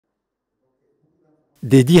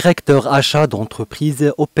Des directeurs achats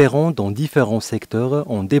d'entreprises opérant dans différents secteurs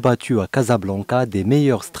ont débattu à Casablanca des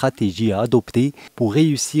meilleures stratégies à adopter pour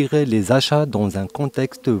réussir les achats dans un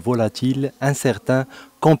contexte volatile, incertain,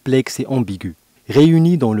 complexe et ambigu.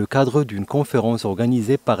 Réunis dans le cadre d'une conférence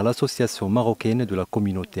organisée par l'Association marocaine de la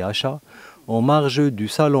communauté achat, en marge du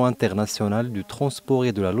Salon international du transport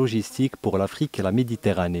et de la logistique pour l'Afrique et la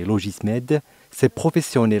Méditerranée, Logismed, ces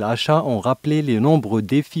professionnels achats ont rappelé les nombreux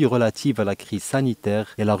défis relatifs à la crise sanitaire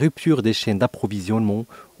et la rupture des chaînes d'approvisionnement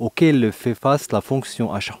auxquelles fait face la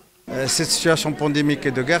fonction achat. Cette situation pandémique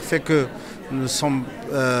et de guerre fait que nous sommes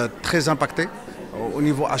très impactés au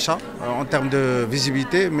niveau achat, en termes de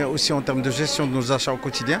visibilité, mais aussi en termes de gestion de nos achats au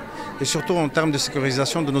quotidien et surtout en termes de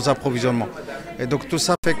sécurisation de nos approvisionnements. Et donc tout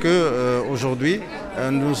ça fait qu'aujourd'hui,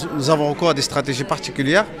 nous avons recours à des stratégies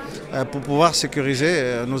particulières pour pouvoir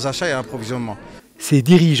sécuriser nos achats et approvisionnements. Ces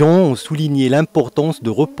dirigeants ont souligné l'importance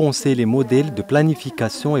de repenser les modèles de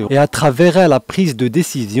planification et à travers la prise de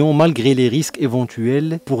décision malgré les risques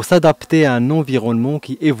éventuels pour s'adapter à un environnement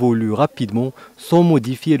qui évolue rapidement sans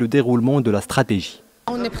modifier le déroulement de la stratégie.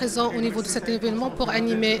 On est présent au niveau de cet événement pour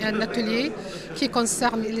animer un atelier qui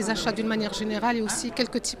concerne les achats d'une manière générale et aussi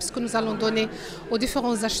quelques tips que nous allons donner aux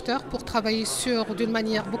différents acheteurs pour travailler d'une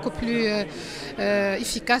manière beaucoup plus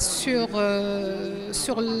efficace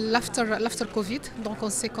sur l'after Covid. Donc on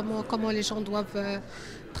sait comment les gens doivent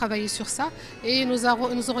travailler sur ça. Et nous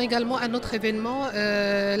aurons également un autre événement,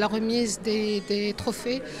 la remise des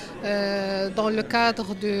trophées dans le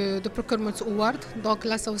cadre de Procurement Award. Donc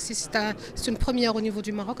là, ça aussi, c'est une première au niveau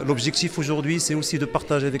du Maroc. L'objectif aujourd'hui, c'est aussi de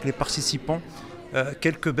partager avec les participants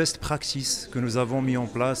quelques best practices que nous avons mis en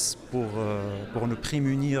place pour nous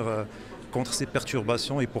prémunir contre ces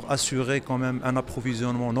perturbations et pour assurer quand même un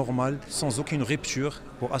approvisionnement normal, sans aucune rupture,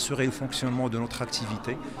 pour assurer le fonctionnement de notre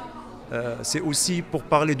activité. C'est aussi pour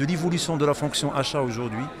parler de l'évolution de la fonction achat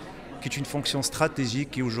aujourd'hui, qui est une fonction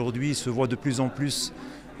stratégique qui aujourd'hui se voit de plus en plus,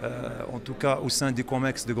 en tout cas au sein des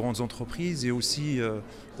COMEX de grandes entreprises et aussi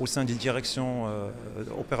au sein des directions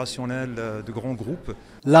opérationnelles de grands groupes.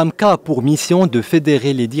 L'AMCA a pour mission de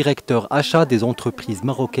fédérer les directeurs achats des entreprises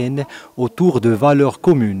marocaines autour de valeurs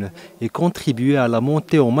communes et contribuer à la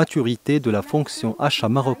montée en maturité de la fonction achat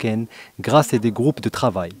marocaine grâce à des groupes de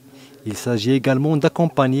travail. Il s'agit également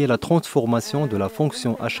d'accompagner la transformation de la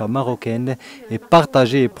fonction achat marocaine et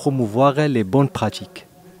partager et promouvoir les bonnes pratiques.